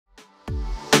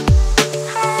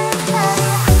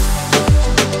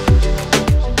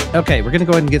Okay, we're going to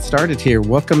go ahead and get started here.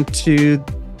 Welcome to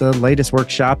the latest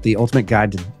workshop, The Ultimate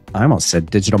Guide to, I almost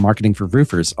said digital marketing for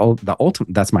roofers. Oh, the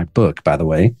ultimate, that's my book, by the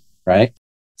way, right?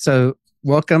 So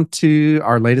welcome to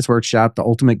our latest workshop, The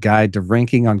Ultimate Guide to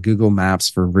Ranking on Google Maps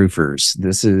for Roofers.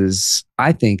 This is,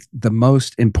 I think, the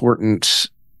most important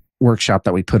workshop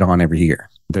that we put on every year.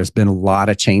 There's been a lot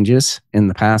of changes in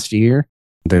the past year.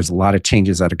 There's a lot of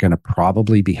changes that are going to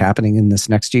probably be happening in this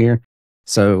next year.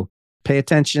 So pay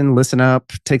attention, listen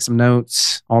up, take some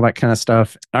notes, all that kind of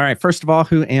stuff. All right. First of all,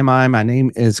 who am I? My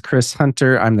name is Chris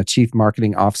Hunter. I'm the Chief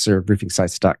Marketing Officer of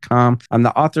RoofingSites.com. I'm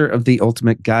the author of The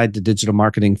Ultimate Guide to Digital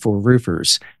Marketing for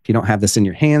Roofers. If you don't have this in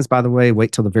your hands, by the way,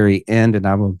 wait till the very end and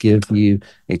I will give you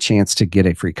a chance to get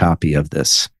a free copy of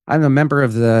this. I'm a member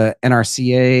of the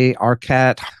NRCA,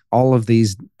 RCAT, all of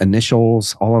these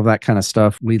initials, all of that kind of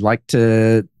stuff. We like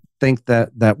to think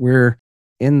that we're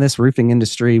in this roofing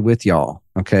industry with y'all.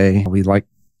 Okay. We like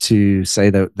to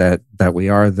say that we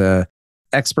are the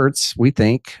experts, we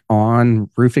think, on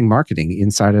roofing marketing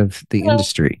inside of the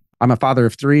industry. I'm a father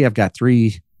of three. I've got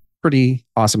three pretty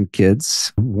awesome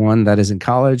kids. One that is in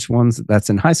college, one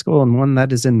that's in high school, and one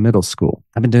that is in middle school.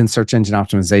 I've been doing search engine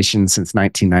optimization since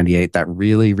 1998. That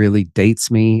really, really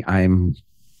dates me. I'm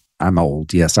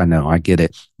old. Yes, I know. I get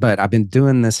it. But I've been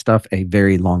doing this stuff a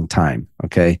very long time.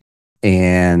 Okay.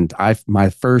 And my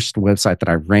first website that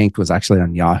I ranked was actually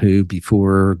on Yahoo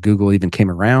before Google even came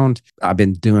around. I've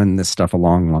been doing this stuff a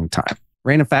long, long time.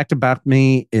 Random fact about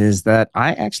me is that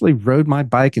I actually rode my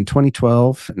bike in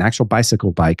 2012, an actual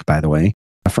bicycle bike, by the way,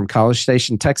 from College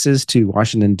Station, Texas to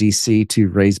Washington, D.C. to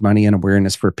raise money and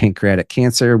awareness for pancreatic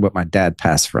cancer, what my dad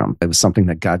passed from. It was something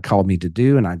that God called me to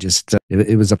do. And I just,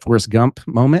 it was a Forrest Gump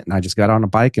moment. And I just got on a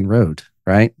bike and rode,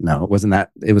 right? No, it wasn't that.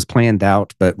 It was planned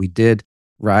out, but we did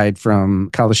ride from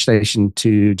College Station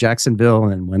to Jacksonville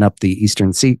and went up the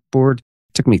Eastern Seaboard.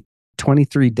 It took me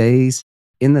 23 days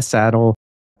in the saddle,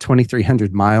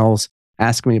 2,300 miles.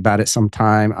 Ask me about it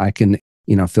sometime. I can,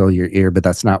 fill your ear, but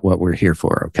that's not what we're here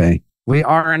for. Okay. We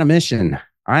are on a mission.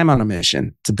 I'm on a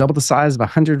mission to double the size of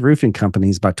 100 roofing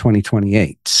companies by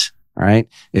 2028. All right.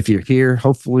 If you're here,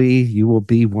 hopefully you will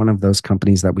be one of those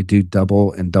companies that we do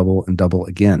double and double and double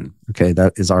again. Okay.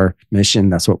 That is our mission.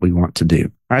 That's what we want to do.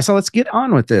 All right. So let's get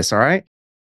on with this. All right.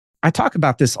 I talk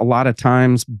about this a lot of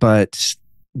times, but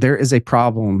there is a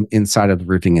problem inside of the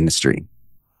roofing industry.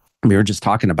 We were just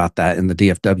talking about that in the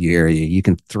DFW area. You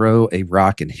can throw a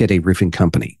rock and hit a roofing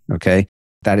company. Okay.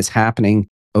 That is happening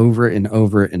over and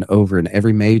over and over in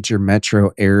every major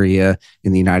metro area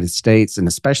in the United States, and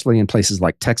especially in places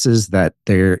like Texas, that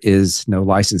there is no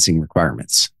licensing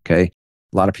requirements. Okay.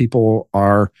 A lot of people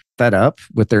are fed up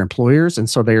with their employers, and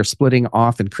so they are splitting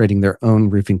off and creating their own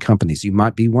roofing companies. You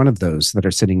might be one of those that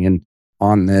are sitting in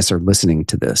on this or listening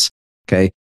to this.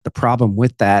 Okay. The problem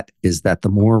with that is that the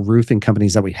more roofing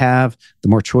companies that we have, the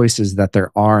more choices that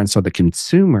there are. And so the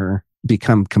consumer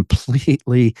become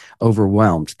completely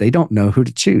overwhelmed. They don't know who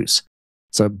to choose.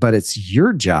 But it's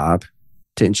your job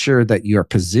to ensure that you are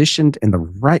positioned in the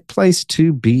right place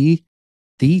to be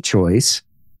the choice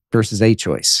versus a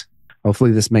choice. Hopefully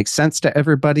this makes sense to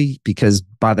everybody, because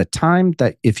by the time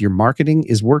that if your marketing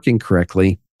is working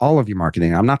correctly, all of your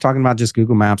marketing, I'm not talking about just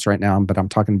Google Maps right now, but I'm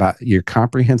talking about your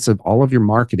comprehensive, all of your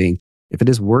marketing. If it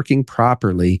is working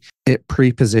properly, it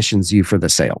pre-positions you for the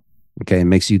sale. Okay. It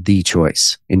makes you the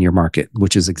choice in your market,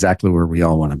 which is exactly where we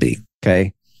all want to be.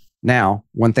 Okay. Now,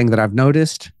 one thing that I've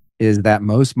noticed is that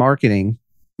most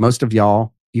of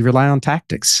y'all, you rely on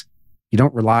tactics. You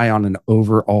don't rely on an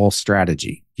overall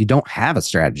strategy. You don't have a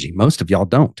strategy. Most of y'all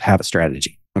don't have a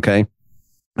strategy. Okay.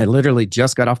 I literally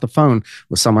just got off the phone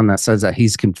with someone that says that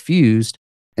he's confused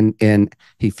and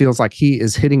he feels like he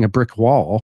is hitting a brick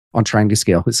wall on trying to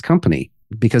scale his company.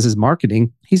 Because his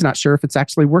marketing, he's not sure if it's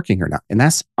actually working or not. And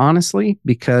that's honestly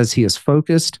because he is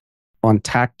focused on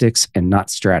tactics and not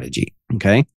strategy.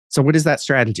 Okay. So what is that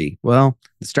strategy? Well,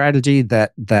 the strategy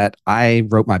that I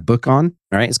wrote my book on,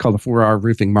 all right, it's called the 4-Hour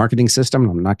Roofing Marketing System.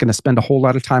 I'm not going to spend a whole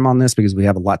lot of time on this because we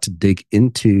have a lot to dig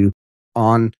into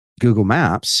on Google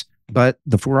Maps. But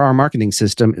the 4-Hour Marketing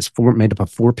System is made up of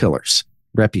 4 pillars: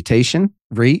 reputation,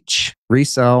 reach,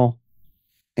 resell,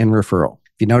 and referral.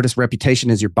 If you notice, reputation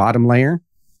is your bottom layer.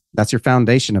 That's your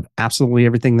foundation of absolutely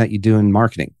everything that you do in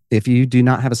marketing. If you do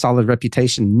not have a solid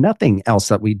reputation, nothing else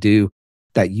that you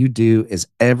do is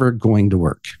ever going to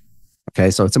work.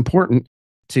 Okay. So it's important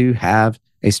to have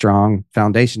a strong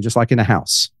foundation, just like in a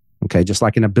house. Okay. Just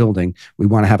like in a building, we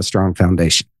want to have a strong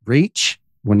foundation. Reach,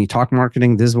 when you talk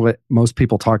marketing, this is what most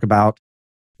people talk about.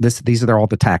 These are all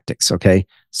the tactics, okay?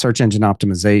 Search engine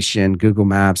optimization, Google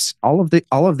Maps, all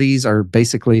of these are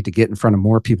basically to get in front of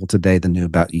more people today than knew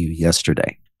about you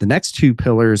yesterday. The next two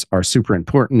pillars are super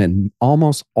important, and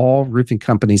almost all roofing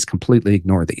companies completely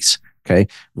ignore these. Okay.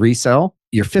 Resell,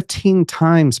 you're 15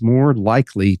 times more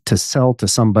likely to sell to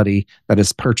somebody that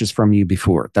has purchased from you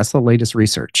before. That's the latest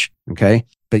research. Okay.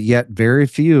 But yet, very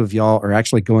few of y'all are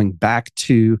actually going back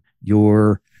to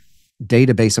your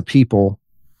database of people.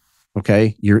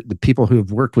 Okay. The people who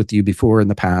have worked with you before in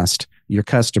the past, your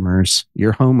customers,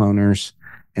 your homeowners,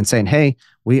 and saying, hey,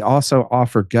 we also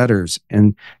offer gutters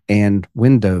and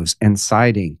windows and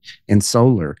siding and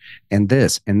solar and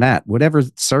this and that. Whatever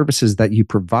services that you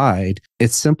provide,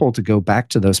 it's simple to go back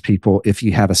to those people if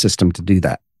you have a system to do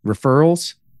that.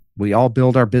 Referrals, we all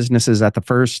build our businesses at the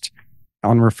first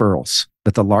on referrals.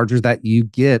 But the larger that you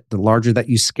get, the larger that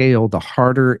you scale, the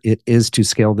harder it is to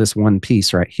scale this one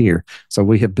piece right here. So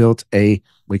we have built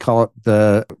we call it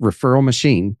the referral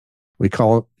machine.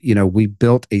 We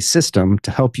built a system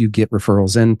to help you get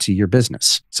referrals into your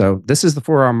business. So this is the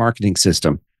 4R marketing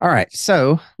system. All right.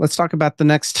 So let's talk about the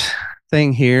next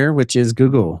thing here, which is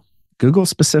Google. Google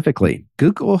specifically.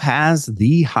 Google has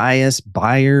the highest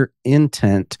buyer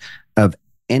intent of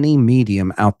any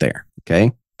medium out there.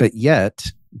 Okay. But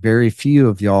yet, very few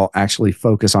of y'all actually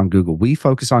focus on Google. We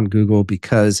focus on Google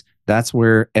because that's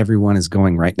where everyone is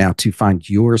going right now to find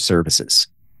your services,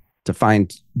 to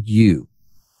find you.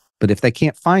 But if they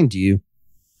can't find you,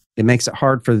 it makes it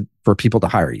hard for people to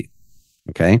hire you.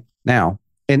 Okay. Now,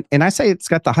 and I say it's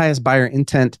got the highest buyer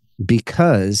intent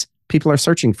because people are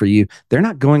searching for you. They're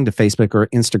not going to Facebook or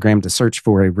Instagram to search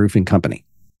for a roofing company.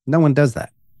 No one does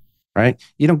that, right?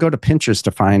 You don't go to Pinterest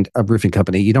to find a roofing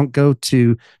company. You don't go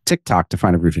to TikTok to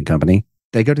find a roofing company.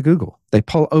 They go to Google. They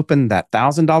pull open that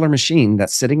 $1,000 machine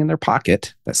that's sitting in their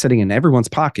pocket, that's sitting in everyone's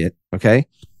pocket. Okay.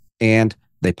 And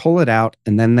they pull it out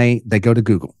and then they go to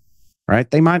Google. Right?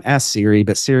 They might ask Siri,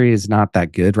 but Siri is not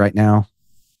that good right now.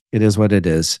 It is what it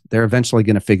is. They're eventually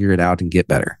going to figure it out and get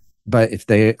better. But if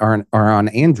they are on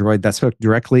Android, that's hooked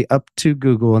directly up to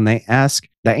Google, and they ask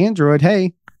the Android,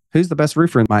 hey, who's the best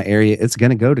roofer in my area? It's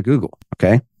going to go to Google.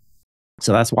 Okay.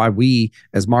 So that's why we,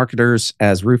 as marketers,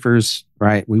 as roofers,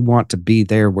 right, we want to be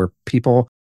there where people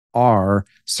are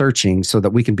searching so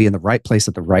that we can be in the right place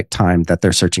at the right time that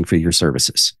they're searching for your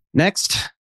services. Next,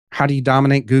 how do you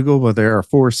dominate Google? Well, there are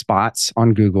 4 spots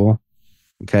on Google.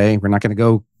 Okay.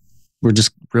 We're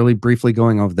just really briefly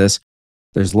going over this.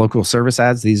 There's local service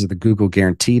ads. These are the Google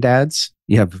guaranteed ads.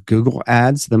 You have Google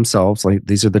ads themselves. Like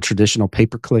these are the traditional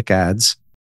pay-per-click ads.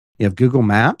 You have Google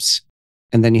Maps,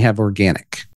 and then you have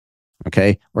organic.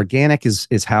 Okay. Organic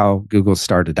is how Google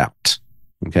started out.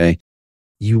 Okay.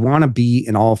 You want to be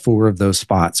in all 4 of those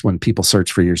spots when people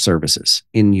search for your services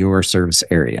in your service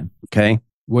area. Okay.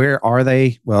 Where are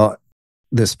they? Well,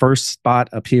 this first spot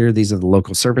up here, these are the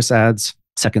local service ads.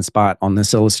 Second spot on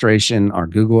this illustration are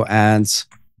Google ads.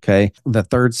 Okay. The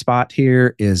third spot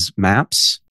here is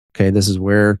maps. Okay. This is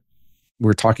where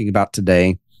we're talking about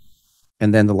today.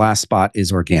 And then the last spot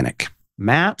is organic.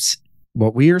 Maps,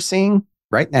 what we are seeing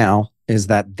right now is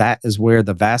that is where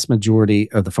the vast majority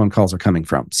of the phone calls are coming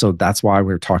from. So that's why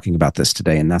we're talking about this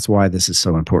today. And that's why this is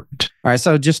so important. All right.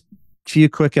 So just few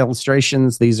quick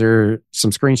illustrations. These are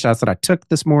some screenshots that I took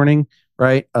this morning,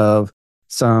 right, of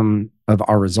some of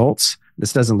our results.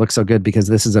 This doesn't look so good because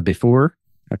this is a before.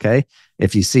 Okay.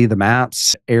 If you see the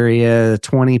maps area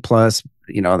 20 plus,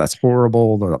 that's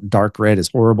horrible. The dark red is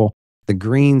horrible. The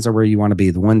greens are where you want to be,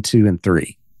 the 1, 2, and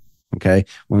 3. Okay.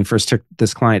 When we first took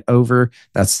this client over,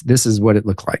 this is what it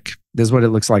looked like. This is what it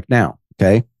looks like now.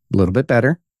 Okay. A little bit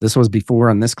better. This was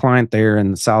before on this client there in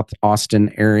the South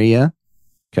Austin area.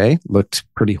 Okay. Looked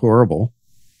pretty horrible.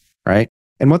 Right.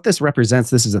 And what this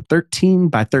represents, this is a 13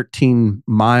 by 13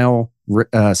 mile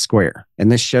square. And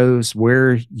this shows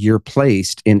where you're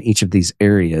placed in each of these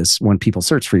areas when people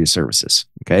search for your services.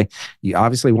 Okay. You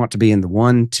obviously want to be in the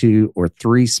 1, 2, or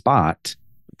 3 spot.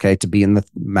 Okay. To be in the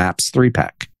Maps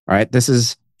 3-pack. All right. This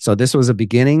was a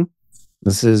beginning.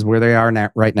 This is where they are now,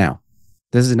 right now.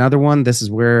 This is another one. This is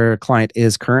where a client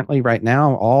is currently right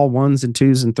now, all 1s and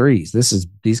 2s and 3s.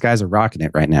 These guys are rocking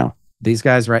it right now. These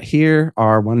guys right here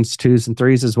are 1s, 2s, and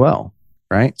 3s as well,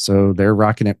 right? So they're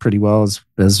rocking it pretty well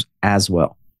as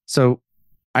well. So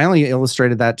I only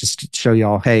illustrated that just to show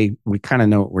y'all, hey, we kind of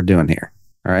know what we're doing here,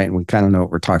 all right? And we kind of know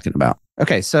what we're talking about.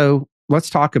 Okay, so let's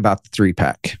talk about the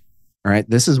 3-pack, all right?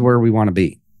 This is where we want to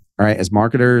be, all right? As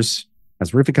marketers,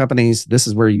 as roofing companies, this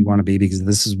is where you want to be because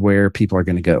this is where people are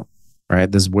going to go. Right?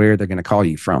 This is where they're going to call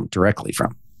you directly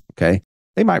from. Okay.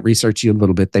 They might research you a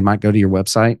little bit. They might go to your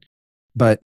website,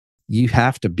 but you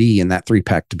have to be in that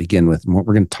 3-pack to begin with. And what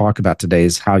we're going to talk about today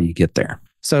is how you get there.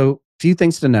 So a few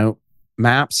things to note.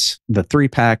 Maps, the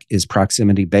 3-pack is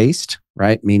proximity based,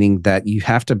 right? Meaning that you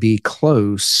have to be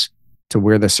close to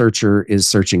where the searcher is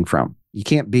searching from. You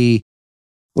can't be,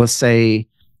 let's say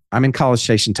I'm in College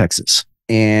Station, Texas.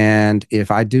 And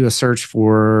if I do a search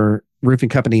for roofing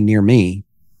company near me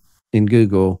in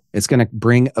Google, it's going to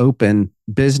bring open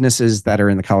businesses that are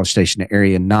in the College Station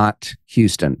area, not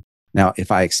Houston. Now,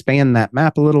 if I expand that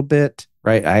map a little bit,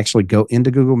 right, I actually go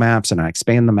into Google Maps and I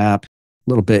expand the map a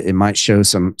little bit, it might show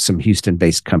some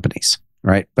Houston-based companies,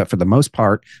 right? But for the most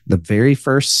part, the very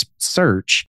first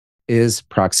search is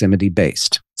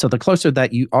proximity-based. So the closer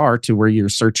that you are to where your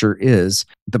searcher is,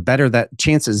 the better that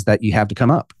chances that you have to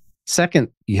come up. Second,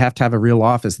 you have to have a real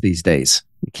office these days.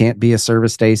 You can't be a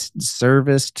service-based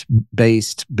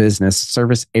business,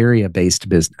 service area-based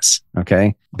business.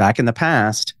 Okay. Back in the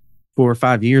past, 4 or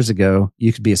 5 years ago,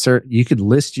 you could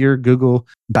list your Google.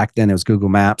 Back then, it was Google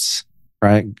Maps,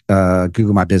 right?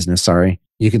 Google My Business. Sorry,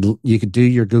 you could do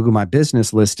your Google My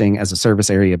Business listing as a service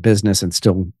area business and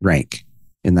still rank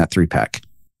in that 3-pack.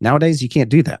 Nowadays, you can't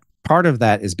do that. Part of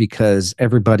that is because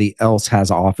everybody else has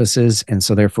offices. And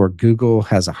so therefore, Google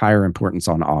has a higher importance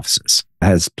on offices,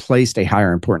 has placed a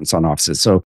higher importance on offices.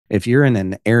 So if you're in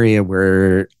an area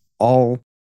where all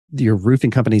your roofing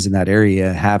companies in that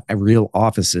area have real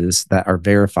offices that are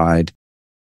verified,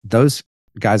 those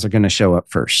guys are going to show up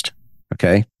first.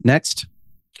 Okay. Next,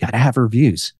 you got to have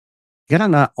reviews. You got to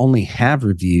not only have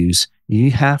reviews, you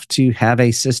have to have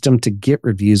a system to get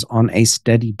reviews on a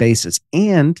steady basis.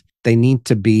 And they need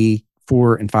to be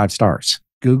 4 and 5 stars.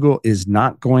 Google is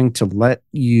not going to let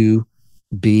you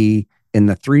be in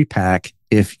the 3-pack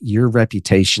if your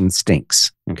reputation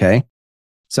stinks. Okay.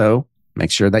 So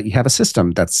make sure that you have a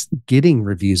system that's getting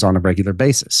reviews on a regular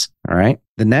basis. All right.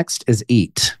 The next is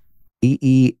EAT.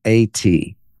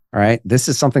 EEAT. All right. This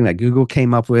is something that Google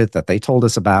came up with that they told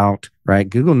us about, right?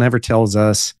 Google never tells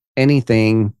us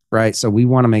anything, right? So we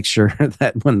want to make sure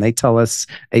that when they tell us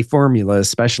a formula,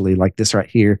 especially like this right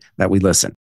here, that we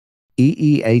listen.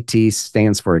 EEAT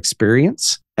stands for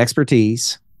experience,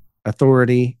 expertise,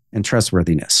 authority, and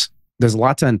trustworthiness. There's a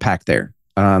lot to unpack there.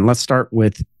 Let's start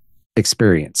with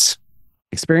experience.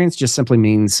 Experience just simply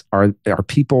means are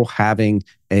people having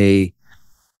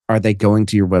are they going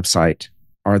to your website?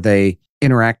 Are they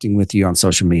interacting with you on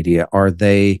social media? Are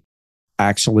they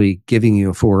actually giving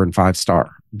you a 4 and 5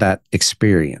 star? That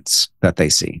experience that they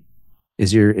see.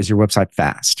 Is your website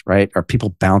fast, right? Are people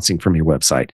bouncing from your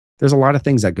website? There's a lot of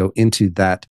things that go into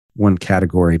that one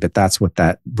category, but that's what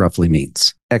that roughly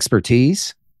means.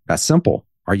 Expertise, that's simple.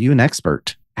 Are you an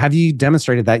expert? Have you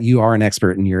demonstrated that you are an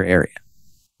expert in your area?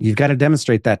 You've got to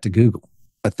demonstrate that to Google.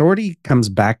 Authority comes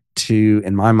back to,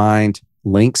 in my mind,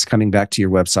 links coming back to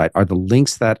your website. Are the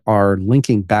links that are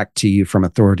linking back to you from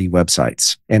authority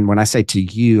websites? And when I say to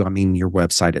you, I mean your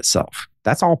website itself.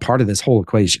 That's all part of this whole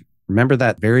equation. Remember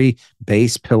that very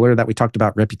base pillar that we talked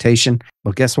about, reputation?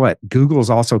 Well, guess what? Google's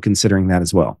also considering that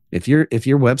as well. If your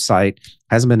website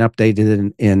hasn't been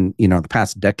updated in the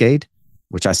past decade,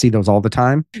 which I see those all the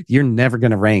time, you're never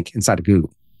going to rank inside of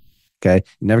Google. Okay.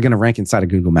 You're never going to rank inside of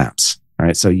Google Maps. All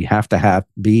right. So you have to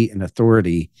be an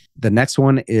authority. The next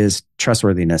one is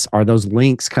trustworthiness. Are those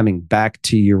links coming back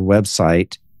to your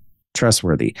website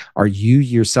trustworthy? Are you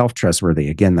yourself trustworthy?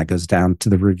 Again, that goes down to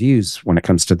the reviews when it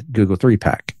comes to the Google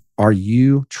 3-pack. Are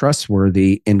you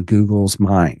trustworthy in Google's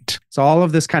mind? So all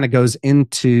of this kind of goes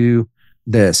into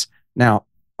this. Now,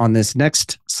 on this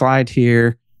next slide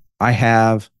here, I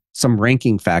have some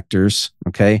ranking factors.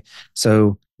 Okay.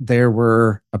 So there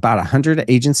were about 100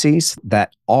 agencies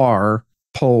that are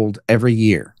polled every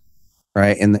year,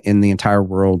 right, in the entire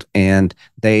world, and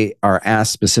they are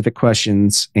asked specific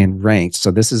questions and ranked.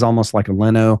 So this is almost like a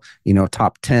Leno,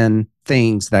 top 10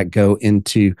 things that go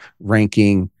into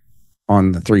ranking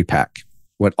on the 3-pack.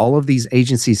 What all of these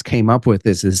agencies came up with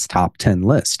is this top 10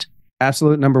 list.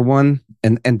 Absolute number one,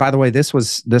 and by the way, this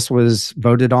was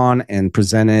voted on and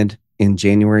presented in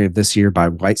January of this year by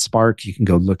White Spark. You can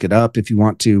go look it up if you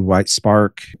want to. White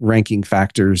Spark ranking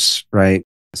factors, right?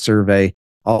 Survey.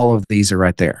 All of these are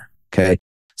right there. Okay.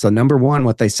 So number one,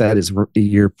 what they said is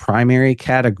your primary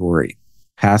category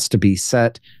has to be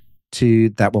set to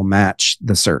that will match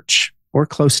the search or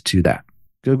close to that.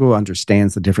 Google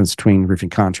understands the difference between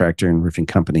roofing contractor and roofing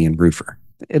company and roofer.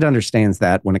 It understands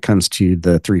that when it comes to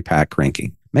the 3-pack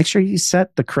ranking. Make sure you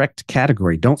set the correct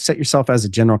category. Don't set yourself as a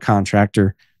general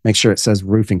contractor. Make sure it says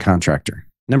roofing contractor.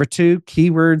 Number 2,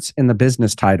 keywords in the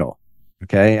business title.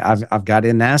 Okay. I've got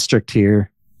an asterisk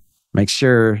here. Make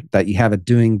sure that you have a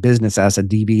doing business as a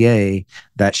DBA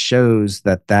that shows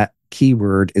that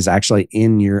keyword is actually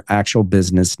in your actual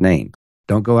business name.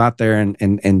 Don't go out there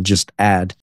and just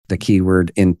add the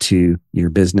keyword into your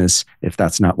business if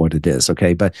that's not what it is.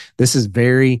 Okay. But this is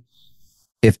very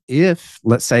If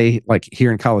let's say like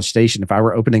here in College Station, if I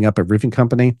were opening up a roofing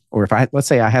company, or if let's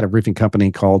say I had a roofing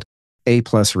company called A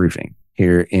Plus Roofing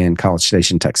here in College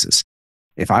Station, Texas.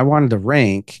 If I wanted to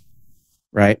rank,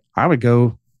 right, I would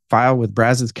go file with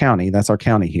Brazos County. That's our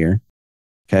county here.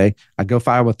 Okay. I'd go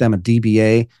file with them a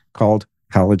DBA called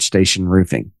College Station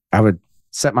Roofing. I would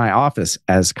set my office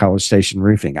as College Station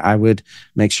Roofing. I would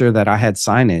make sure that I had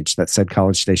signage that said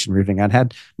College Station Roofing. I'd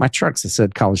had my trucks that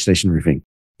said College Station Roofing.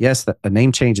 Yes, a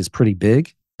name change is pretty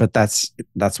big, but that's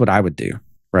what I would do,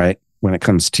 right? When it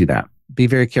comes to that. Be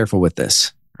very careful with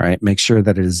this, right? Make sure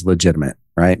that it is legitimate,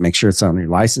 right? Make sure it's on your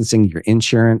licensing, your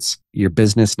insurance, your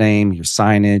business name, your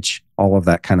signage, all of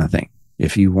that kind of thing,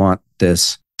 if you want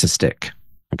this to stick.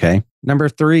 Okay. Number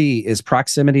 3 is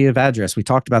proximity of address. We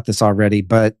talked about this already,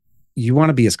 but you want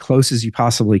to be as close as you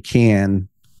possibly can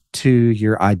to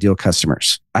your ideal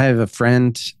customers. I have a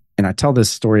friend, and I tell this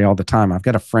story all the time. I've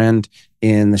got a friend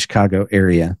in the Chicago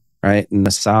area, right? In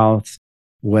the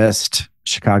southwest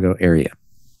Chicago area,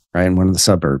 right? In one of the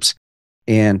suburbs.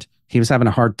 And he was having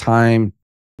a hard time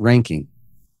ranking.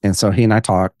 And so he and I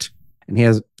talked, and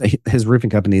his roofing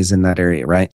company is in that area,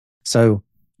 right? So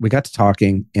we got to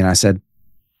talking, and I said,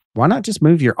 why not just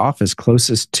move your office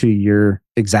closest to your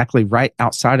exactly right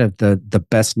outside of the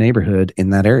best neighborhood in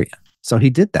that area? So he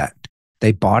did that.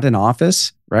 They bought an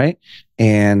office, right?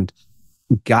 And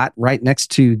got right next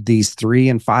to these $3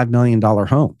 and $5 million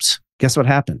homes. Guess what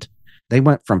happened? They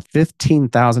went from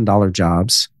 $15,000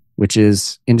 jobs, which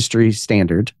is industry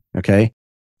standard, okay,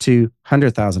 to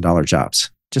 $100,000 jobs,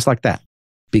 just like that,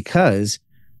 because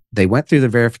they went through the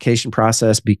verification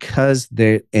process, because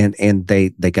they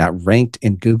got ranked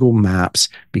in Google Maps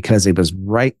because it was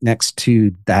right next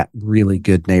to that really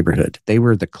good neighborhood. They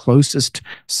were the closest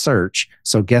search.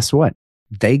 So guess what?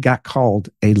 They got called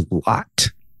a lot.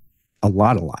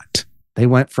 They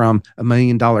went from $1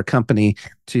 million company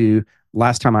to,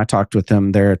 last time I talked with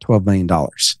them, they're $12 million.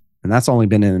 And that's only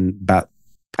been in about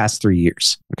past 3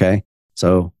 years. Okay.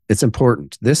 So it's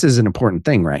important. This is an important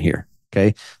thing right here.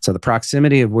 Okay. So the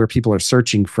proximity of where people are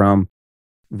searching from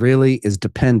really is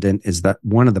that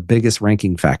one of the biggest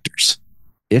ranking factors.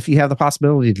 If you have the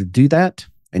possibility to do that,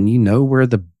 and you know where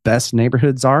the best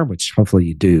neighborhoods are, which hopefully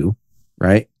you do,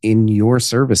 right, in your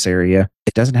service area,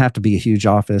 it doesn't have to be a huge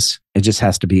office. It just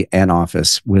has to be an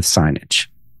office with signage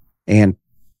and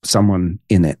someone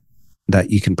in it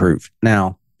that you can prove.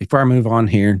 Now, before I move on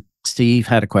here, Steve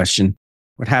had a question.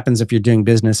 What happens if you're doing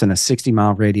business in a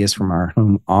 60-mile radius from our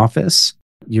home office?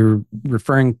 You're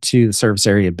referring to the service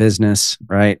area business,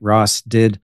 right? Ross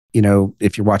did,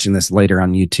 if you're watching this later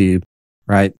on YouTube,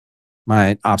 right?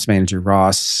 My ops manager,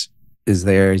 Ross, is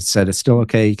there. He said it's still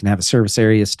okay. You can have a service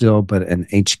area still, but an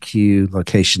HQ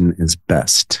location is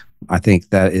best. I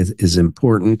think that is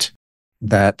important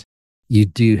that you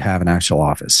do have an actual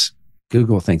office.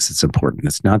 Google thinks it's important.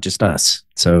 It's not just us.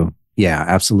 So yeah,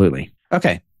 absolutely.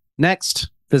 Okay.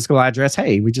 Next, physical address.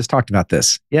 Hey, we just talked about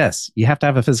this. Yes, you have to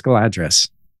have a physical address.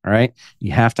 All right.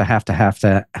 You have to have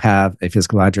a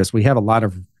physical address. We have a lot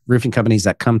of roofing companies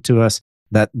that come to us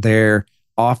that their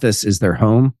office is their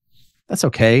home. That's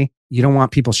okay. You don't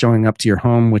want people showing up to your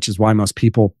home, which is why most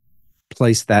people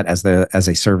place that as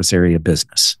a service area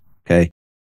business. Okay.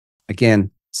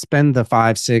 Again, spend the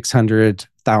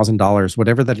 $500,000-$600,000,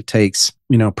 whatever that it takes,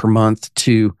 per month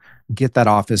to get that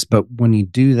office. But when you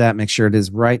do that, make sure it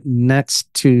is right next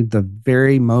to the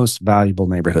very most valuable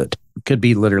neighborhood. It could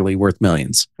be literally worth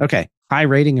millions. Okay. High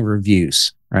rating and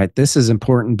reviews, right? This is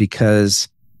important because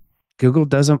Google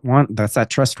doesn't want, that's that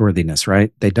trustworthiness,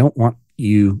 right? They don't want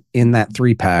you in that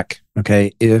 3-pack.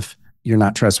 Okay. If you're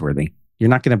not trustworthy, you're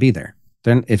not going to be there.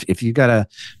 Then if you got a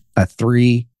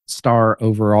 3-star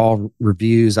overall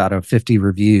reviews out of 50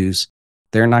 reviews,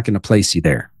 they're not going to place you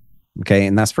there. Okay.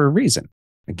 And that's for a reason.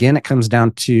 Again, it comes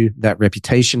down to that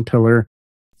reputation pillar.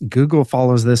 Google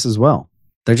follows this as well.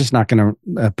 They're just not going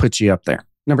to put you up there.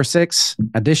 Number 6,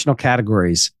 additional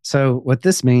categories. So what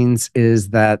this means is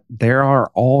that there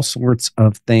are all sorts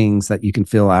of things that you can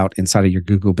fill out inside of your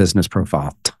Google business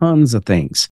profile. Tons of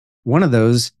things. One of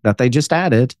those that they just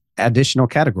added, additional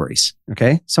categories.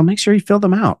 Okay. So make sure you fill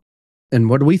them out. And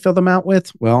what do we fill them out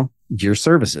with? Well, your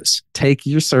services. Take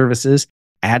your services,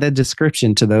 add a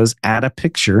description to those, add a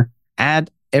picture, add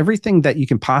everything that you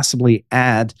can possibly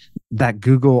add that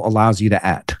Google allows you to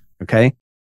add. Okay.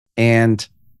 And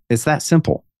it's that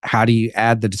simple. How do you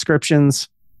add the descriptions?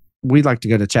 We like to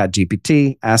go to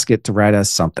ChatGPT, ask it to write us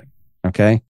something.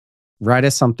 Okay. Write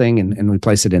us something and we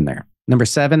place it in there. Number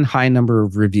 7, high number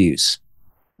of reviews.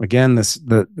 Again,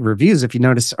 the reviews, if you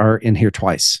notice, are in here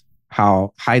twice.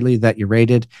 How highly that you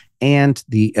rated and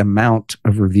the amount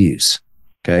of reviews.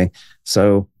 Okay.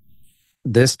 So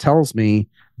this tells me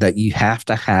that you have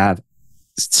to have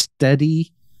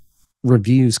steady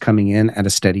reviews coming in at a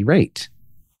steady rate.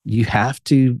 You have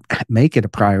to make it a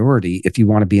priority if you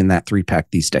want to be in that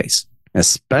 3-pack these days,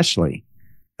 especially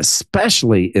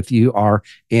if you are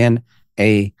in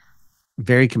a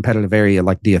very competitive area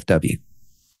like DFW.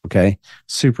 Okay.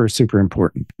 Super, super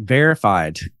important.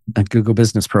 Verified a Google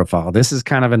business profile. This is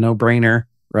kind of a no-brainer,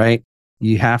 right?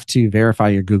 You have to verify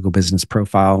your Google business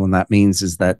profile. And that means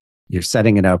is that you're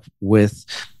setting it up with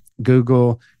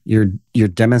Google. You're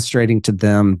demonstrating to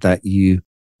them that you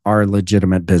are a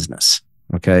legitimate business.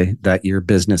 Okay. That your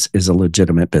business is a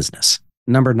legitimate business.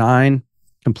 Number 9,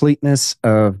 completeness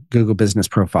of Google business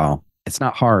profile. It's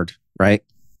not hard, right?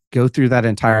 Go through that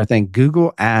entire thing.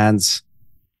 Google adds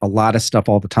a lot of stuff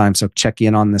all the time. So check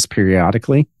in on this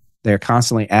periodically. They're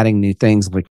constantly adding new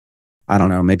things. Like, I don't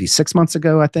know, maybe 6 months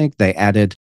ago, I think they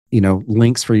added,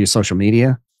 links for your social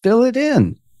media. Fill it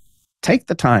in. Take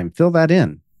the time, fill that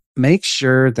in. Make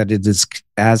sure that it is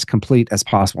as complete as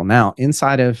possible. Now,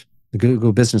 inside of the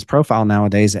Google business profile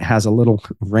nowadays, it has a little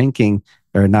ranking,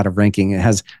 or not a ranking, it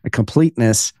has a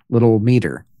completeness little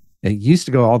meter. It used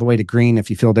to go all the way to green if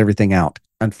you filled everything out.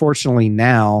 Unfortunately,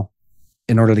 now,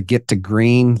 in order to get to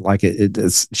green, like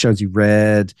it shows you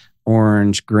red,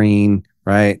 orange, green,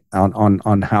 right?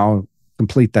 On how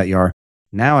complete that you are.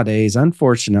 Nowadays,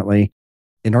 unfortunately,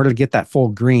 in order to get that full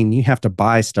green, you have to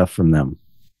buy stuff from them.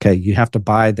 Okay. You have to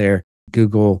buy their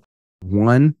Google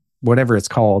One, whatever it's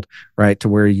called, right? To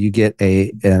where you get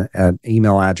an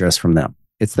email address from them.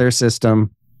 It's their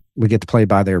system. We get to play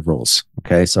by their rules.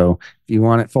 Okay. So if you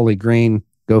want it fully green,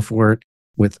 go for it.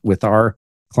 With our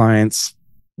clients,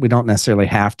 we don't necessarily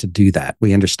have to do that.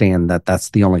 We understand that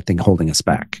that's the only thing holding us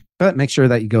back, but make sure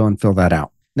that you go and fill that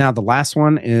out. Now, the last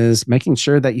one is making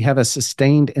sure that you have a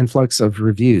sustained influx of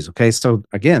reviews. Okay. So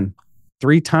again,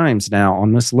 3 times now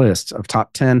on this list of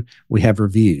top 10, we have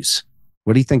reviews.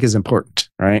 What do you think is important,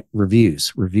 right?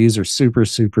 Reviews. Reviews are super,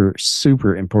 super,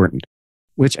 super important,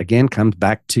 which again comes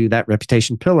back to that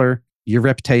reputation pillar. Your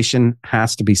reputation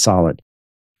has to be solid.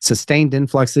 Sustained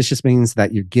influx, this just means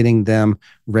that you're getting them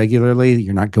regularly.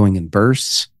 You're not going in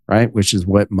bursts, right? Which is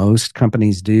what most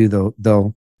companies do.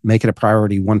 They'll make it a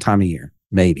priority one time a year,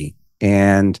 maybe.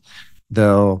 And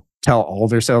they'll tell all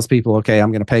their salespeople, okay,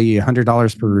 I'm going to pay you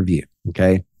 $100 per review.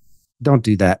 Okay. Don't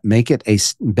do that. Make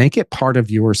it part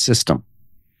of your system.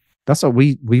 That's what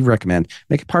we recommend.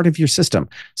 Make it part of your system.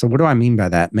 So what do I mean by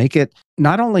that? Make it,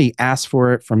 not only ask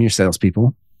for it from your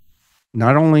salespeople,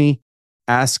 not only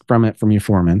ask from your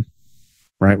foreman,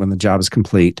 right? When the job is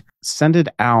complete, send it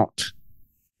out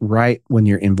right when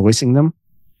you're invoicing them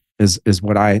is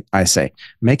what I say.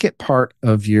 Make it part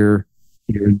of your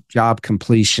job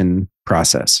completion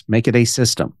process. Make it a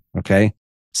system. Okay.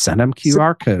 Send them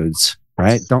QR codes,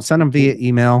 right? Don't send them via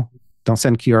email. Don't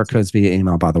send QR codes via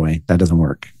email, by the way. That doesn't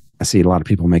work. I see a lot of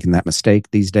people making that mistake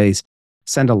these days.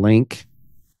 Send a link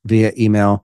via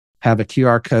email, have a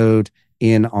QR code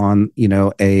in on,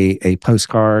 a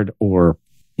postcard or,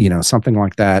 something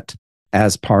like that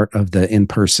as part of the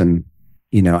in-person,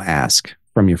 ask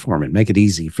from your foreman. Make it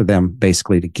easy for them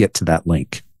basically to get to that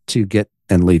link to get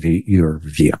and leave your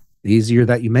review. The easier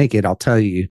that you make it, I'll tell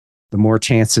you, the more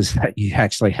chances that you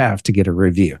actually have to get a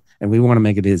review. And we want to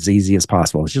make it as easy as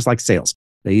possible. It's just like sales.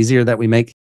 The easier that we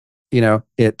make,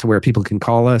 it to where people can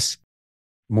call us,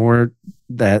 more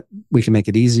that we can make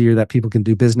it easier that people can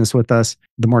do business with us,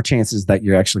 the more chances that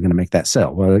you're actually going to make that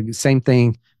sale. Well, the same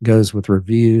thing goes with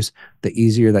reviews. The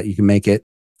easier that you can make it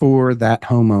for that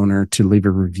homeowner to leave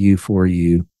a review for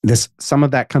you. Some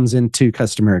of that comes into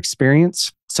customer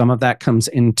experience. Some of that comes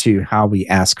into how we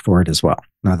ask for it as well.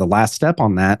 Now, the last step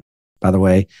on that, by the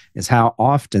way, is how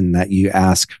often that you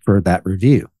ask for that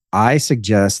review. I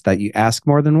suggest that you ask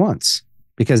more than once.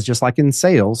 Because just like in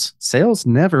sales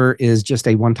never is just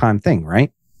a one-time thing,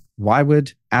 right? Why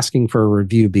would asking for a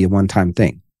review be a one-time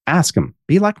thing? Ask them.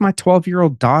 Be like my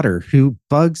 12-year-old daughter who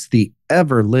bugs the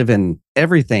ever-living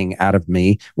everything out of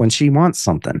me when she wants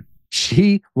something.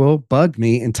 She will bug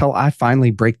me until I finally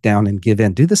break down and give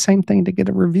in. Do the same thing to get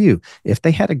a review. If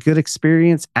they had a good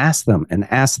experience, ask them and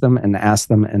ask them and ask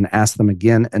them and ask them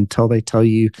again until they tell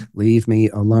you, leave me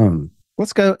alone.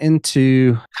 Let's go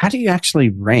into how do you actually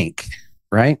rank?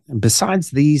 Right?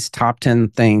 Besides these top 10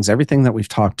 things, everything that we've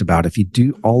talked about, if you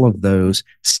do all of those,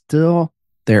 still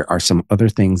there are some other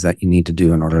things that you need to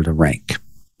do in order to rank.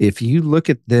 If you look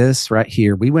at this right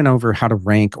here, we went over how to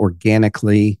rank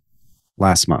organically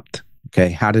last month.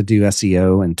 Okay. How to do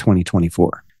SEO in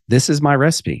 2024. This is my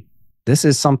recipe. This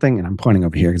is something, and I'm pointing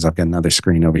over here because I've got another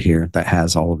screen over here that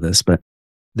has all of this, but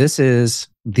this is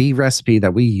the recipe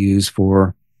that we use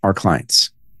for our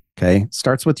clients. Okay.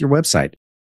 Starts with your website.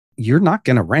 You're not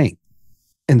going to rank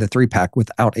in the 3-pack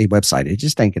without a website. It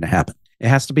just ain't going to happen. It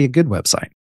has to be a good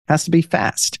website. It has to be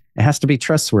fast. It has to be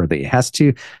trustworthy. It has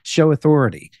to show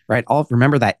authority, right?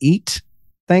 Remember that EAT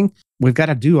thing? We've got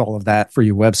to do all of that for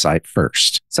your website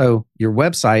first. So your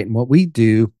website, and what we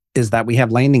do is that we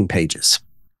have landing pages.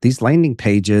 These landing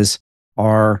pages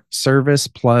are service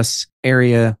plus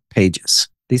area pages.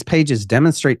 These pages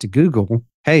demonstrate to Google,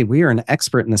 hey, we are an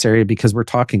expert in this area because we're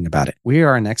talking about it. We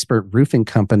are an expert roofing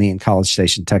company in College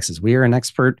Station, Texas. We are an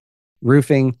expert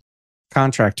roofing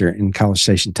contractor in College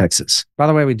Station, Texas. By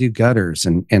the way, we do gutters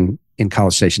in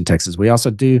College Station, Texas. We also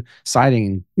do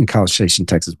siding in College Station,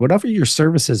 Texas. Whatever your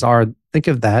services are, think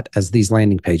of that as these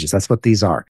landing pages. That's what these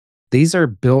are. These are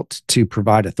built to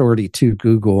provide authority to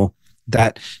Google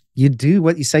that you do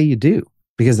what you say you do,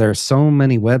 because there are so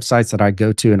many websites that I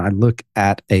go to and I look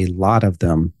at a lot of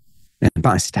them, and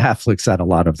my staff looks at a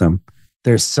lot of them.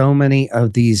 There's so many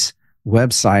of these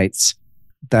websites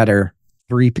that are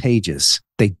 3 pages.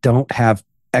 They don't have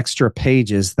extra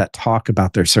pages that talk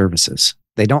about their services.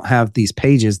 They don't have these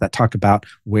pages that talk about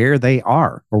where they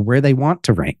are or where they want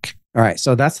to rank. All right,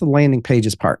 so that's the landing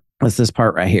pages part. That's this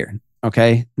part right here.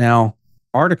 Okay, now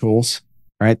articles,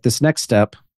 right? This next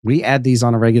step, we add these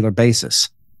on a regular basis.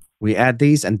 We add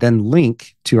these and then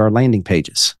link to our landing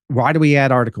pages. Why do we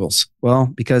add articles? Well,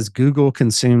 because Google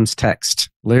consumes text.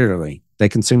 Literally, they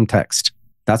consume text.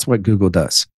 That's what Google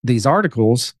does. These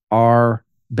articles are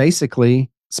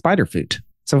basically spider food.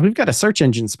 So if we've got a search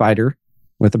engine spider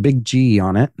with a big G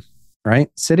on it, right,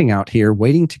 sitting out here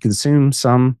waiting to consume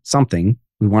something,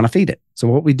 we want to feed it. So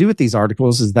what we do with these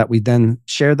articles is that we then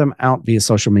share them out via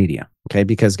social media. Okay,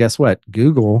 because guess what?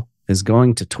 Google is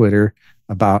going to Twitter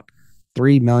about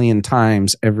 3 million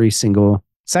times every single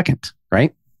second,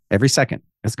 right? Every second.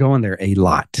 It's going there a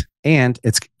lot. And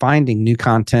it's finding new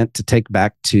content to take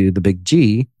back to the big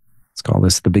G. Let's call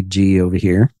this the big G over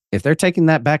here. If they're taking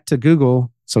that back to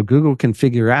Google, so Google can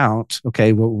figure out,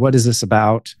 okay, well, what is this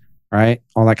about, right?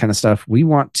 All that kind of stuff. We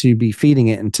want to be feeding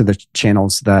it into the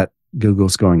channels that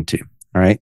Google's going to, all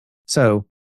right? So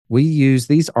we use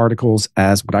these articles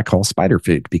as what I call spider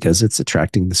food because it's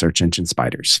attracting the search engine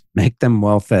spiders. Make them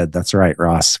well-fed. That's right,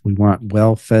 Ross. We want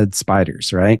well-fed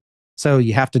spiders, right? So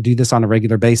you have to do this on a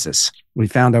regular basis. We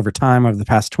found over time, over the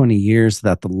past 20 years,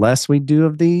 that the less we do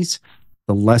of these,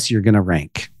 the less you're going to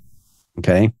rank,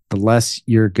 okay? The less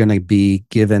you're going to be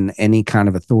given any kind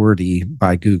of authority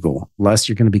by Google, less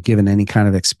you're going to be given any kind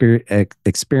of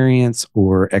experience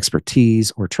or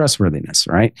expertise or trustworthiness,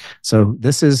 right? So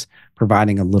this is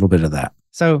providing a little bit of that.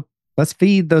 So let's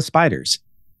feed those spiders.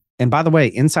 And by the way,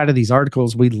 inside of these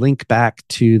articles, we link back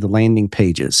to the landing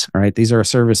pages, all right? These are our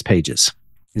service pages.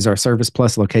 These are our service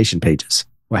plus location pages.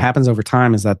 What happens over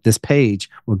time is that this page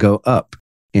will go up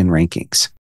in rankings,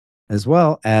 as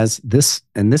well as this,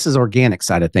 and this is organic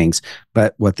side of things.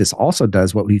 But what this also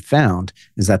does, what we found,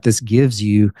 is that this gives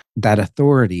you that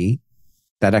authority,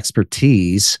 that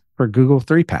expertise for Google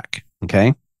 3-pack,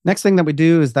 okay? Next thing that we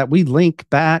do is that we link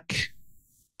back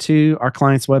to our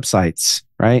clients' websites,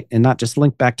 right? And not just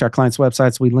link back to our clients'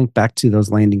 websites, we link back to those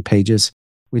landing pages.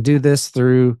 We do this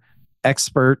through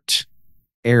expert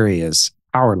areas,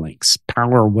 power links,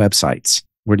 power websites.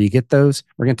 Where do you get those?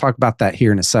 We're going to talk about that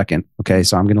here in a second. Okay,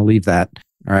 so I'm going to leave that.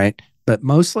 All right. But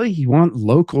mostly you want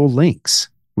local links,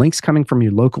 links coming from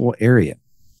your local area.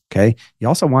 Okay. You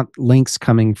also want links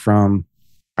coming from,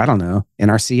 I don't know,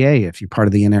 NRCA, if you're part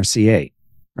of the NRCA,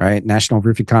 right? National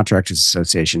Roofing Contractors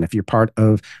Association. If you're part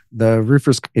of the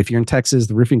roofers, if you're in Texas,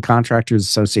 the Roofing Contractors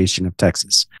Association of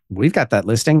Texas. We've got that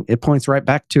listing. It points right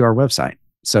back to our website.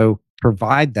 So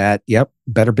provide that. Yep.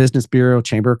 Better Business Bureau,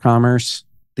 Chamber of Commerce.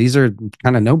 These are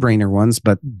kind of no-brainer ones,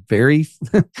 but very,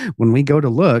 when we go to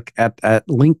look at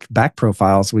link back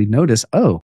profiles, we notice,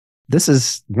 oh, this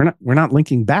is, we're not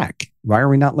linking back. Why are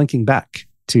we not linking back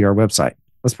to our website?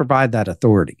 Let's provide that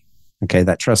authority. Okay.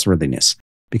 That trustworthiness,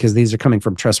 because these are coming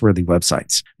from trustworthy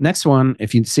websites. Next one,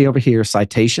 if you see over here,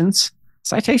 citations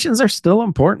are still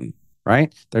important,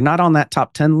 right? They're not on that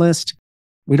top 10 list.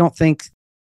 We don't think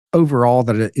overall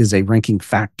that it is a ranking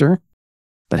factor,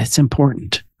 but it's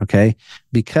important, okay?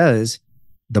 Because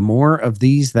the more of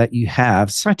these that you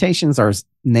have, citations are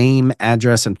name,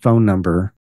 address, and phone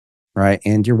number, right?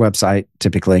 And your website,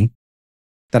 typically,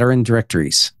 that are in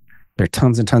directories. There are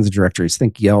tons and tons of directories.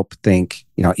 Think Yelp, think,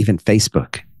 even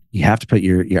Facebook. You have to put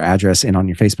your address in on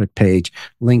your Facebook page,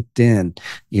 LinkedIn.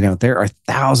 There are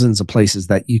thousands of places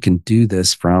that you can do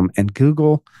this from. And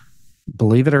Google,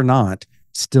 believe it or not,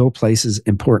 still places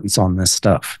importance on this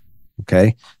stuff.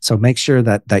 Okay. So make sure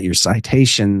that your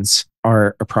citations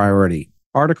are a priority.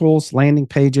 Articles, landing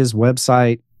pages,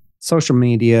 website, social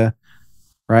media,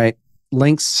 right?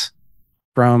 Links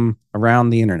from around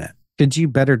the internet. Could you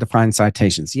better define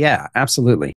citations? Yeah,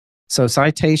 absolutely. So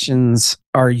citations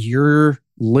are your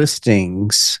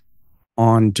listings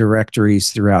on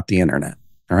directories throughout the internet.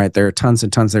 All right. There are tons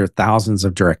and tons. There are thousands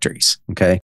of directories.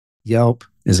 Okay. Yelp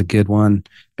is a good one.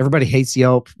 Everybody hates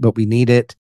Yelp, but we need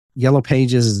it. Yellow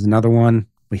Pages is another one.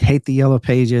 We hate the Yellow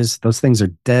Pages. Those things are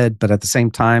dead. But at the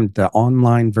same time, the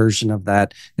online version of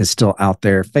that is still out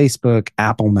there. Facebook,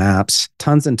 Apple Maps,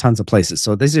 tons and tons of places.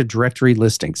 So these are directory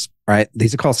listings, right?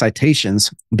 These are called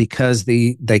citations because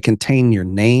they contain your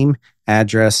name,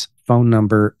 address, phone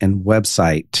number, and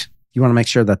website. You want to make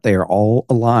sure that they are all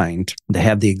aligned. They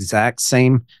have the exact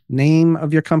same name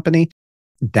of your company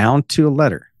down to a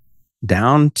letter,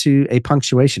 down to a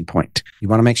punctuation point. You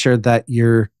want to make sure that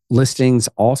your listings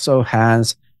also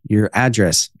has your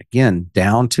address, again,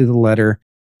 down to the letter,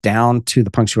 down to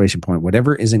the punctuation point.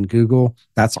 Whatever is in Google,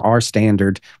 that's our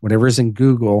standard. Whatever is in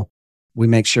Google, we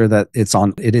make sure that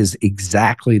it is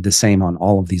exactly the same on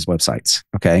all of these websites.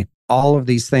 Okay. All of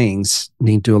these things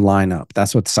need to align up.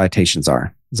 That's what the citations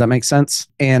are. Does that make sense?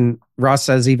 And Ross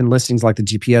says even listings like the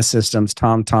GPS systems,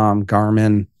 TomTom,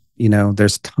 Garmin,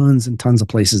 there's tons and tons of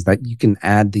places that you can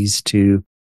add these to.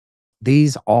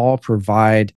 These all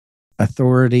provide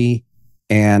authority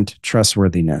and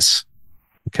trustworthiness.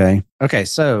 Okay.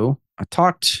 So I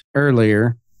talked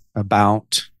earlier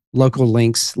about local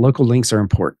links. Local links are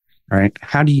important, right?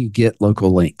 How do you get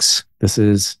local links? This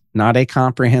is not a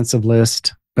comprehensive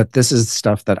list, but this is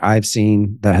stuff that I've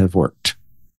seen that have worked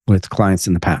with clients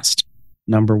in the past.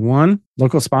 Number one,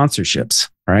 local sponsorships,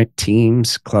 right?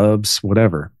 Teams, clubs,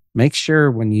 whatever. Make sure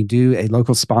when you do a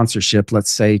local sponsorship,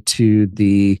 let's say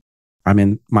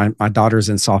my daughter's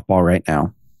in softball right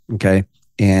now. Okay.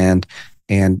 And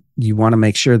you want to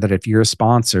make sure that if you're a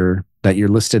sponsor, that you're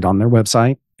listed on their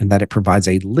website and that it provides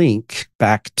a link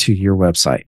back to your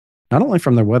website, not only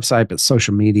from their website, but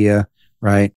social media,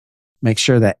 right? Make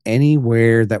sure that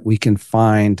anywhere that we can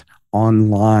find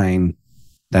online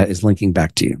that is linking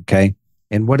back to you. Okay.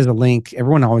 And what is a link?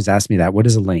 Everyone always asks me that. What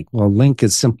is a link? Well, a link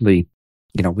is simply,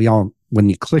 when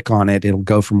you click on it, it'll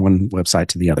go from one website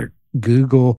to the other.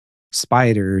 Google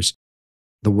spiders,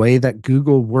 the way that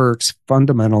Google works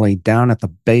fundamentally down at the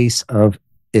base of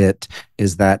it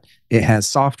is that it has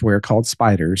software called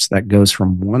spiders that goes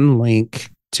from one link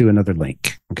to another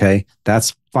link. Okay.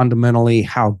 That's fundamentally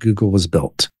how Google was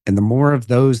built. And the more of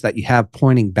those that you have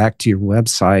pointing back to your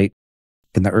website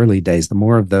in the early days, the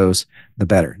more of those, the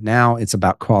better. Now it's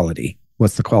about quality.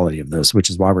 What's the quality of those? Which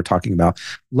is why we're talking about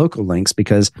local links,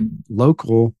 because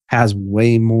local has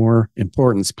way more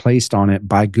importance placed on it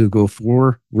by Google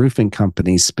for roofing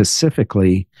companies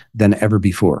specifically than ever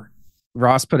before.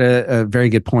 Ross put a very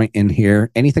good point in here.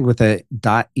 Anything with a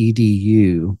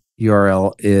 .edu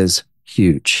URL is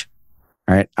huge.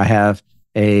 All right. I have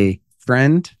a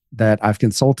friend that I've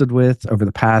consulted with over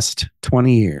the past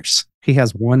 20 years. He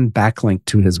has one backlink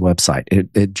to his website.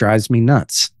 It drives me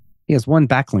nuts. He has one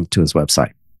backlink to his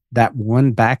website. That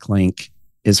one backlink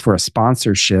is for a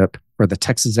sponsorship for the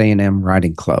Texas A&M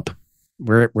Riding Club.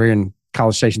 We're in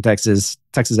College Station, Texas.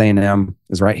 Texas A&M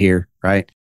is right here, right?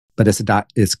 But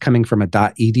it's coming from a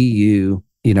 .edu,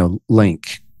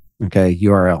 link, okay,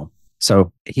 URL.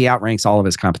 So he outranks all of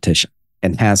his competition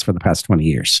and has for the past 20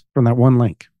 years from that one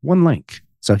link.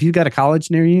 So if you've got a college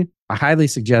near you, I highly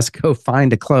suggest go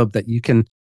find a club that you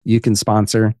can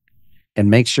sponsor, and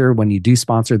make sure when you do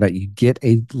sponsor that you get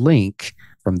a link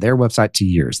from their website to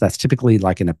yours. That's typically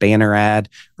like in a banner ad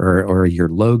or your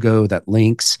logo that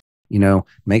links.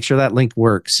 Make sure that link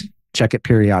works. Check it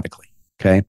periodically.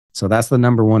 Okay. So that's the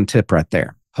number one tip right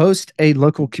there. Host a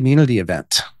local community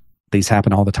event. These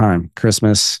happen all the time.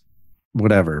 Christmas,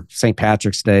 whatever, St.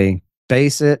 Patrick's Day.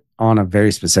 Base it on a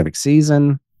very specific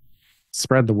season.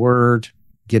 Spread the word.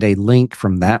 Get a link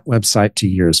from that website to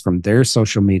yours, from their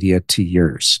social media to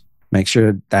yours. Make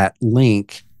sure that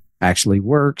link actually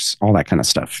works, all that kind of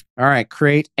stuff. All right,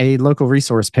 create a local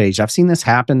resource page. I've seen this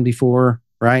happen before,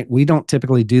 right? We don't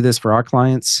typically do this for our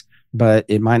clients, but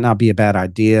it might not be a bad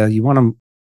idea. You want them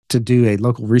to do a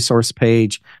local resource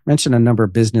page. Mention a number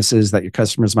of businesses that your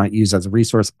customers might use as a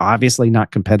resource. Obviously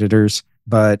not competitors,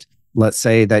 but let's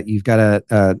say that you've got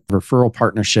a referral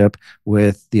partnership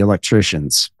with the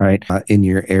electricians, right, in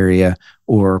your area,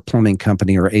 or plumbing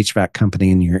company or HVAC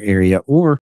company in your area,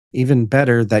 or even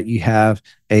better, that you have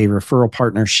a referral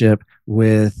partnership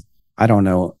with,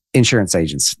 insurance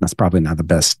agents. That's probably not the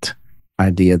best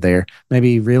idea there.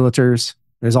 Maybe realtors.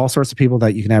 There's all sorts of people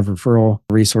that you can have referral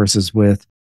resources with.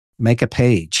 Make a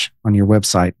page on your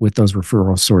website with those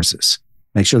referral sources.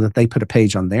 Make sure that they put a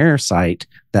page on their site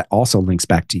that also links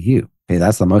back to you. Hey,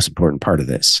 that's the most important part of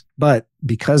this. But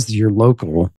because you're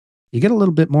local, you get a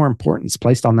little bit more importance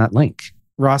placed on that link.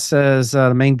 Ross says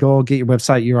the main goal, get your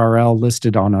website URL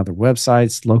listed on other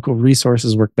websites. Local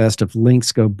resources work best if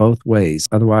links go both ways.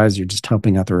 Otherwise, you're just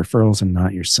helping out the referrals and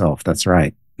not yourself. That's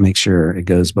right. Make sure it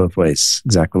goes both ways.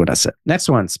 Exactly what I said. Next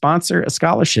one, sponsor a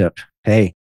scholarship.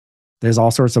 Hey, there's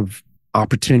all sorts of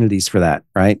opportunities for that,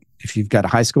 right? If you've got a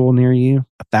high school near you,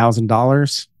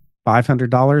 $1,000,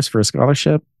 $500 for a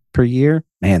scholarship per year,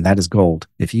 man, that is gold.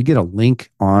 If you get a link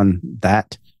on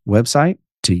that website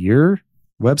to your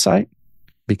website,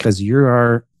 because you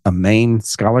are a main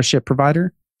scholarship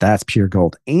provider, that's pure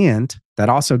gold. And that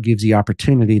also gives you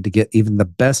opportunity to get even the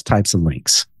best types of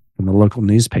links from the local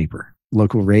newspaper,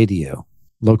 local radio,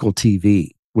 local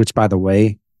TV, which, by the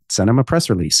way, send them a press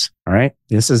release. All right.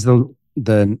 This is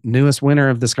the newest winner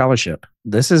of the scholarship.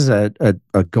 This is a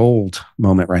gold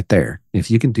moment right there.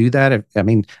 If you can do that,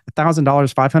 $1,000,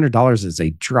 $500 is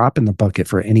a drop in the bucket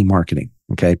for any marketing,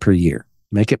 okay, per year.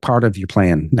 Make it part of your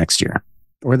plan next year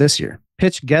or this year.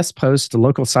 Pitch guest posts to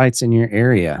local sites in your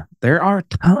area. There are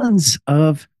tons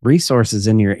of resources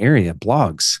in your area,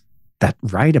 blogs that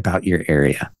write about your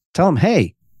area. Tell them,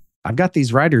 hey, I've got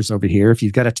these writers over here. If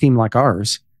you've got a team like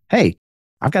ours, hey,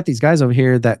 I've got these guys over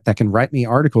here that can write me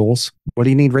articles. What do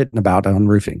you need written about on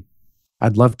roofing?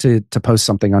 I'd love to post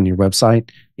something on your website,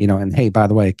 and hey, by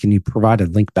the way, can you provide a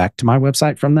link back to my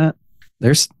website from that?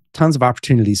 There's tons of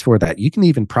opportunities for that. You can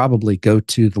even probably go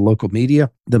to the local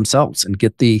media themselves and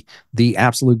get the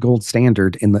absolute gold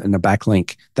standard in a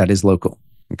backlink that is local.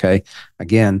 Okay.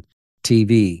 Again,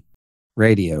 TV,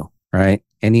 radio, right?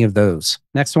 Any of those.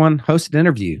 Next one, host an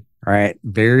interview. All right.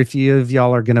 Very few of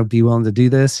y'all are going to be willing to do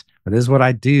this, but this is what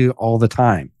I do all the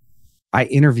time. I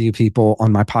interview people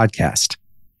on my podcast,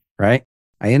 right?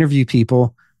 I interview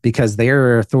people because they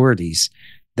are authorities.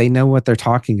 They know what they're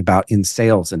talking about in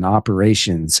sales and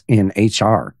operations in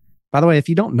HR. By the way, if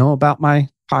you don't know about my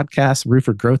podcast,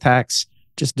 Roofer Growth Hacks,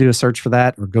 just do a search for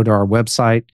that or go to our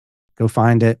website, go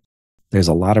find it. There's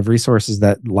a lot of resources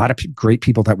a lot of great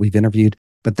people that we've interviewed,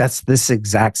 but that's this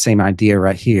exact same idea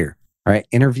right here. All right.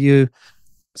 Interview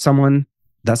someone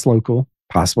that's local,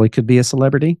 possibly could be a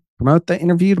celebrity. Promote the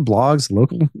interview to blogs,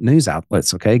 local news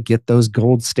outlets. Okay. Get those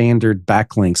gold standard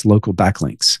backlinks, local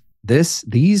backlinks.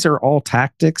 These are all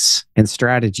tactics and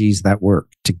strategies that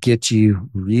work to get you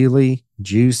really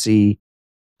juicy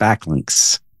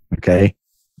backlinks. Okay.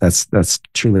 That's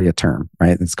truly a term,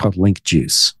 right? It's called link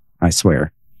juice. I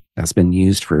swear that's been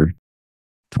used for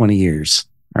 20 years.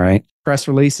 All right. Press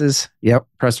releases. Yep.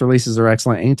 Press releases are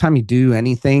excellent. Anytime you do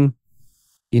anything,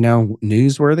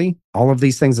 newsworthy, all of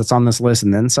these things that's on this list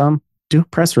and then some, do a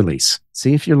press release.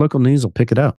 See if your local news will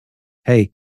pick it up.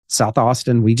 Hey, South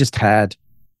Austin, we just had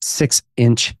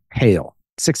 6-inch hail.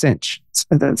 6-inch.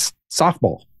 That's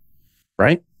softball,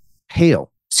 right?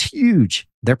 Hail. It's huge.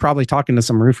 They're probably talking to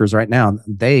some roofers right now.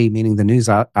 They, meaning the news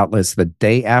outlets, the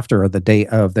day after or the day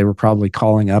of, they were probably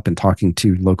calling up and talking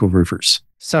to local roofers.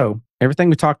 So everything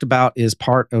we talked about is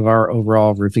part of our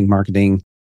overall roofing marketing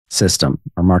system,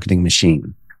 our marketing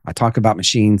machine. I talk about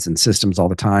machines and systems all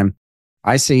the time.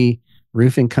 I see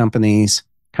roofing companies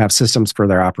have systems for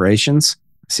their operations.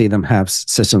 I see them have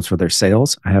systems for their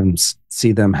sales.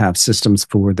 See them have systems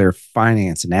for their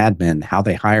finance and admin, how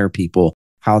they hire people,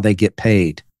 how they get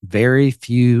paid. Very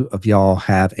few of y'all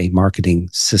have a marketing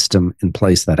system in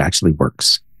place that actually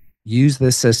works. Use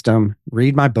this system,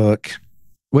 read my book,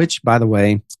 which, by the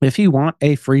way, if you want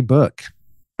a free book,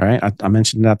 all right, I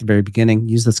mentioned it at the very beginning,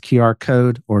 use this QR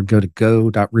code or go to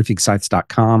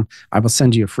go.roofingsites.com. I will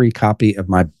send you a free copy of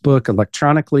my book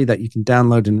electronically that you can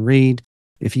download and read.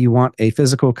 If you want a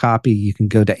physical copy, you can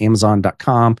go to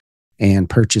amazon.com and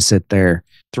purchase it there.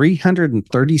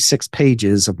 336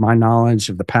 pages of my knowledge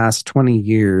of the past 20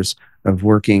 years of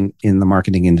working in the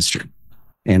marketing industry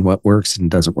and what works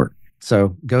and doesn't work.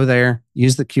 So go there,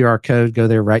 use the QR code, go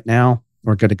there right now,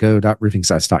 or go to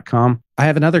go.roofingsites.com. I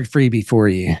have another freebie for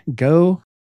you. Go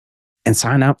and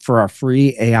sign up for our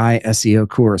free AI SEO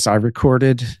course. I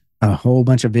recorded a whole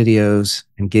bunch of videos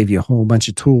and gave you a whole bunch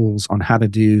of tools on how to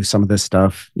do some of this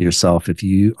stuff yourself. If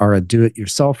you are a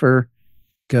do-it-yourselfer,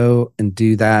 go and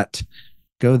do that.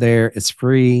 Go there. It's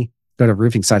free. Go to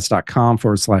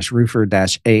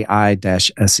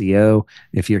roofingsites.com/roofer-AI-SEO.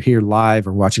 If you're here live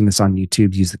or watching this on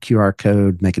YouTube, use the QR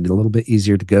code, make it a little bit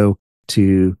easier to go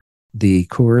to the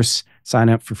course, sign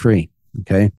up for free.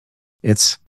 Okay.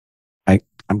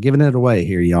 I'm giving it away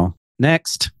here, y'all.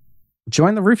 Next,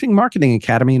 join the Roofing Marketing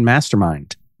Academy and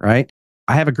Mastermind, right?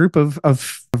 I have a group of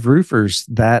roofers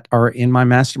that are in my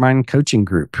mastermind coaching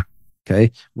group. Okay.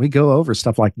 We go over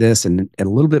stuff like this and a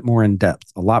little bit more in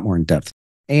depth, a lot more in depth.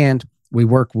 And we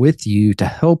work with you to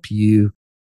help you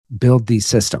build these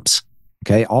systems.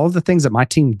 Okay. All of the things that my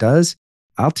team does,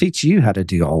 I'll teach you how to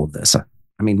do all of this.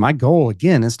 I mean, my goal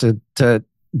again is to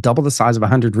double the size of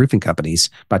 100 roofing companies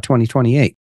by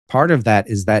 2028. Part of that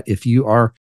is that if you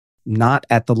are not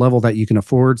at the level that you can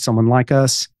afford someone like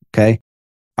us, okay,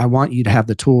 I want you to have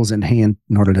the tools in hand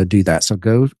in order to do that. So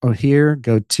go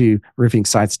to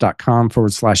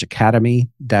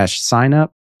roofingsites.com/academy-sign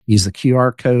up. Use the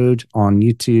QR code on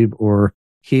YouTube or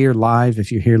here live.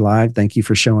 If you're here live, thank you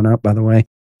for showing up, by the way.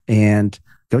 And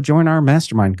go join our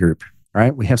mastermind group,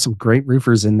 right? We have some great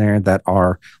roofers in there that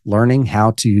are learning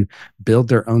how to build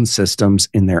their own systems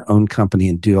in their own company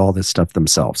and do all this stuff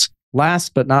themselves.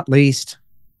 Last but not least,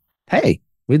 hey,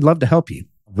 we'd love to help you.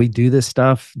 We do this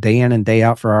stuff day in and day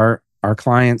out for our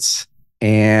clients.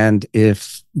 And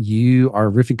if you are a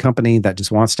roofing company that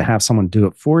just wants to have someone do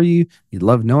it for you, you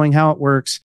love knowing how it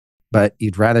works, but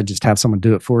you'd rather just have someone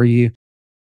do it for you,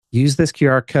 use this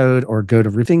QR code or go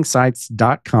to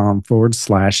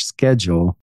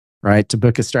roofingsites.com/schedule, right, to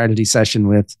book a strategy session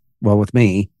with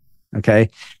me. Okay.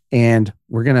 And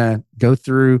we're going to go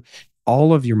through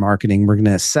all of your marketing. We're going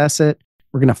to assess it.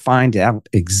 We're going to find out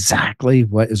exactly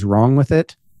what is wrong with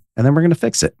it. And then we're going to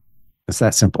fix it. It's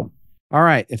that simple. All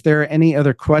right. If there are any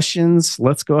other questions,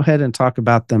 let's go ahead and talk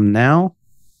about them now.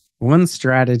 One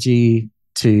strategy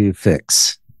to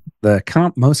fix. The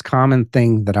most common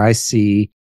thing that I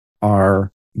see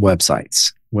are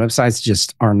websites. Websites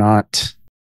just are not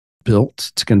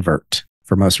built to convert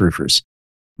for most roofers.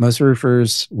 Most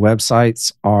roofers'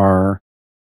 websites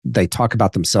they talk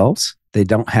about themselves. They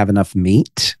don't have enough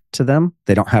meat to them.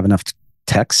 They don't have enough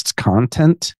text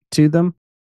content to them.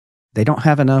 They don't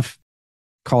have enough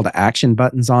call to action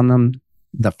buttons on them.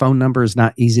 The phone number is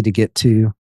not easy to get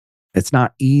to. It's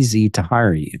not easy to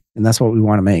hire you. And that's what we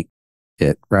want to make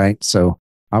it, right? So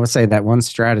I would say that one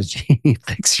strategy,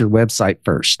 fix your website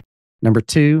first. Number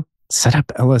 2, set up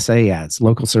LSA ads,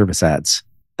 local service ads.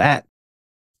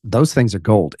 Those things are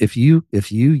gold. If you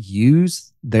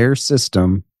use their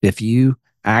system, if you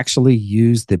actually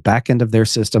use the back end of their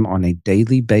system on a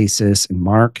daily basis and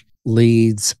mark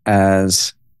leads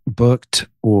as booked,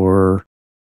 or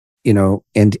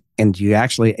and you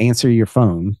actually answer your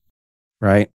phone,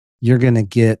 right, you're going to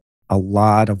get a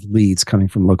lot of leads coming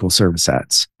from local service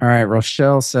ads. All right.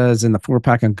 Rochelle says in the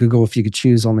 4-pack on Google, if you could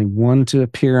choose only one to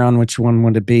appear on, which one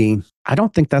would it be? I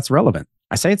don't think that's relevant.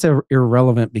 I say it's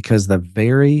irrelevant because the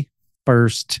very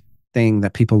first thing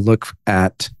that people look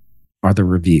at are the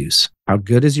reviews. How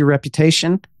good is your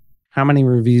reputation? How many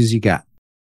reviews you got?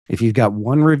 If you've got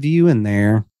one review in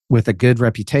there with a good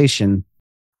reputation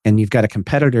and you've got a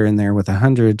competitor in there with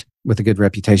 100 with a good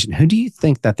reputation, who do you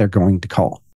think that they're going to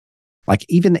call? Like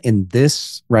even in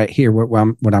this right here,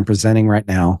 what I'm presenting right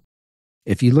now,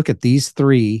 if you look at these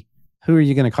 3, who are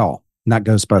you going to call? Not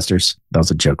Ghostbusters. That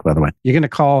was a joke, by the way. You're going to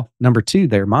call number 2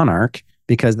 there, Monarch,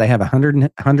 because they have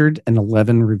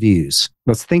 111 reviews.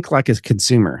 Let's think like a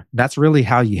consumer. That's really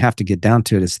how you have to get down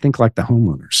to it, is think like the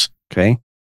homeowners, okay?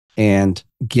 And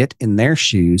get in their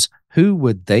shoes. Who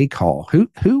would they call?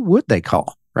 Who would they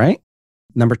call, right?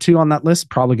 Number 2 on that list,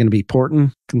 probably going to be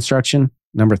Porton Construction.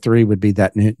 Number 3 would be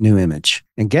that new image.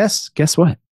 And guess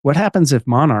what? What happens if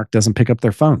Monarch doesn't pick up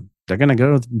their phone? They're going to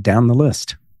go down the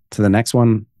list to the next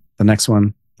one, the next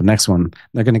one, the next one.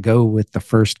 They're going to go with the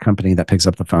first company that picks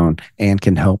up the phone and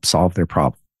can help solve their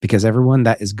problem. Because everyone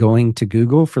that is going to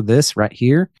Google for this right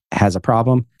here has a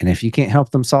problem. And if you can't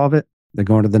help them solve it, they're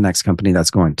going to the next company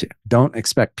that's going to. Don't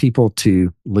expect people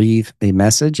to leave a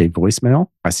message, a voicemail.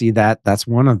 I see that. That's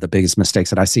one of the biggest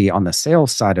mistakes that I see on the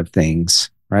sales side of things.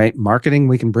 Right? Marketing,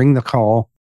 we can bring the call,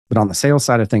 but on the sales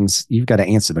side of things, you've got to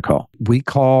answer the call. We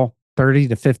call 30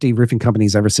 to 50 roofing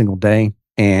companies every single day.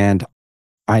 And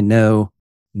I know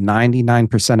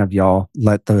 99% of y'all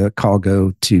let the call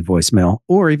go to voicemail,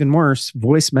 or even worse,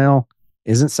 voicemail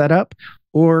isn't set up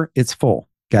or it's full.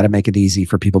 Got to make it easy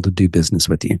for people to do business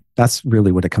with you. That's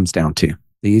really what it comes down to.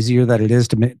 The easier that it is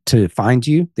to find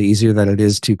you, the easier that it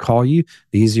is to call you,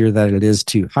 the easier that it is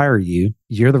to hire you,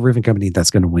 you're the roofing company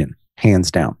that's going to win.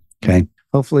 Hands down. Okay.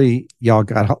 Hopefully y'all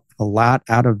got a lot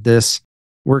out of this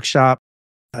workshop.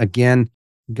 Again,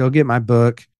 go get my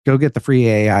book, go get the free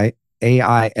AI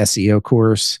SEO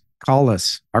course. Call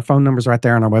us. Our phone number's right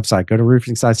there on our website. Go to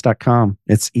roofingsites.com.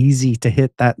 It's easy to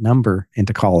hit that number and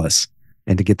to call us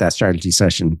and to get that strategy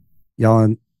session.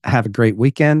 Y'all have a great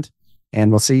weekend, and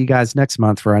we'll see you guys next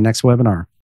month for our next webinar.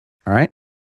 All right.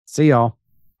 See y'all.